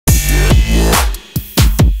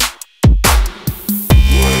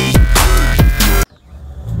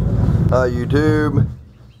Hi YouTube,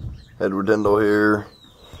 Edward Tyndall here.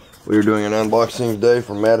 We are doing an unboxing today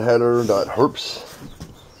from MadHatter Herps.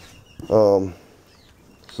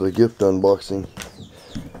 It's a gift unboxing.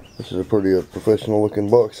 This is a pretty professional looking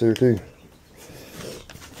box here too.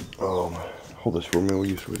 Hold this for me, will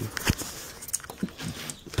you, sweetie?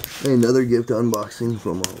 Another gift unboxing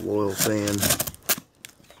from a loyal fan.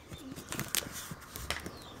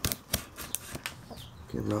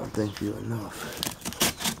 Cannot thank you enough.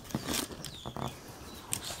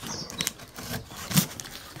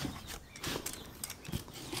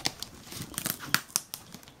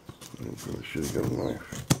 I should have got a knife.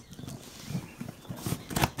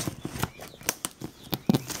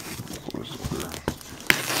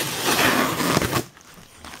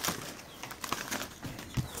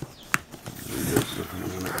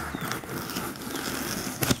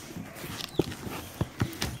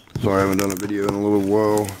 Sorry, I haven't done a video in a little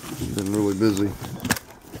while. I've been really busy.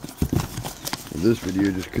 And this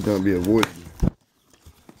video just could not be avoided.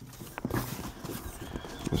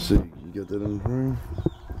 Let's see, you got that in frame?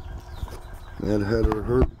 MadHatter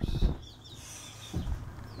Herps.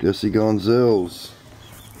 Jesse Gonzalez.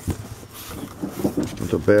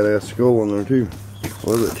 That's a badass skull on there too.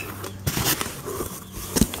 Love it.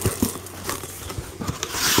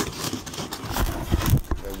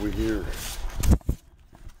 What have we here?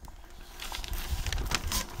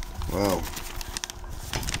 Wow.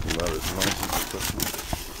 About as nice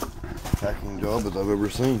a packing job as I've ever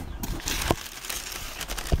seen.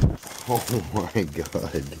 Oh my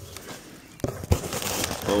god.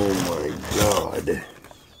 Oh my god.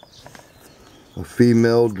 A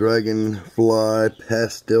female dragonfly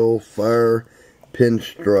pastel fire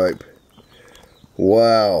pinstripe.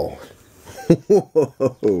 Wow.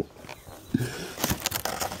 Whoa.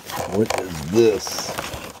 What is this?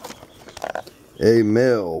 A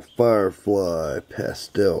male firefly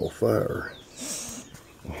pastel fire.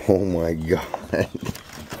 Oh my god.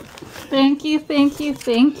 Thank you, thank you,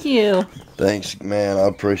 thank you. Thanks, man. I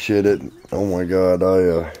appreciate it. Oh my god,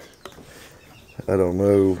 I don't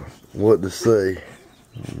know what to say.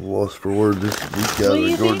 I'm lost for words. These guys What do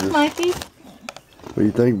you are gorgeous. think, Mikey? What do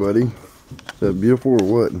you think, buddy? Is that beautiful or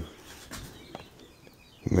what?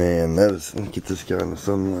 Man, that is. Let's get this guy in the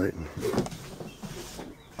sunlight.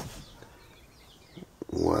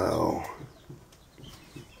 Wow.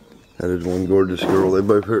 That is one gorgeous girl. They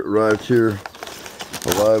both arrived here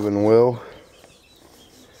alive and well.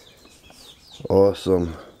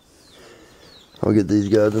 Awesome. I'll get these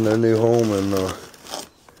guys in their new home and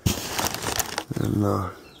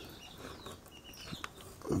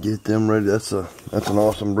get them ready. That's an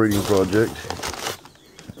awesome breeding project.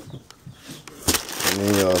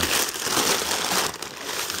 And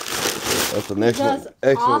that's an excellent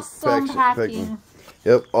awesome packing.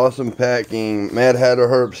 Yep, awesome packing. MadHatter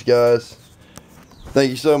Herps, guys. Thank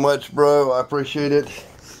you so much, bro. I appreciate it.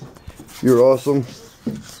 You're awesome.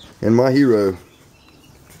 And my hero.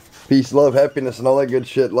 Peace, love, happiness, and all that good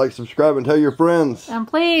shit. Like, subscribe, and tell your friends. And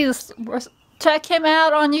please, check him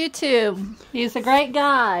out on YouTube. He's a great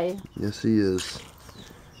guy. Yes, he is.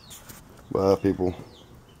 Bye, people.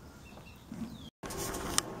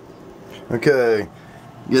 Okay.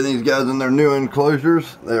 Get these guys in their new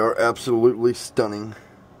enclosures. They are absolutely stunning.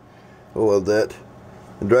 I love that.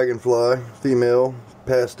 The dragonfly, female,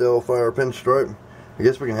 pastel fire pinstripe. I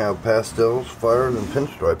guess we can have pastels, fire, and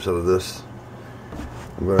pinstripes out of this.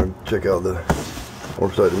 I'm going to check out the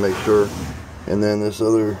website to make sure. And then this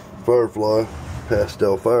other firefly,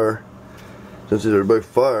 pastel fire. Since these are both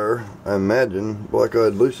fire, I imagine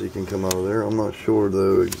Black-Eyed Lucy can come out of there. I'm not sure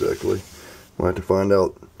though exactly. We'll have to find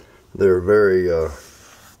out. They're very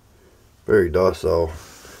docile.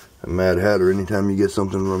 A MadHatter, anytime you get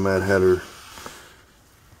something from a MadHatter,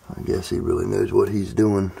 I guess he really knows what he's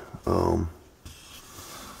doing.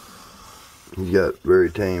 He's got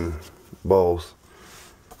very tame balls.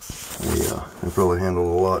 Yeah, they probably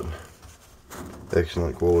handle a lot.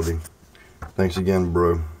 Excellent quality. Thanks again,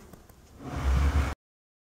 bro.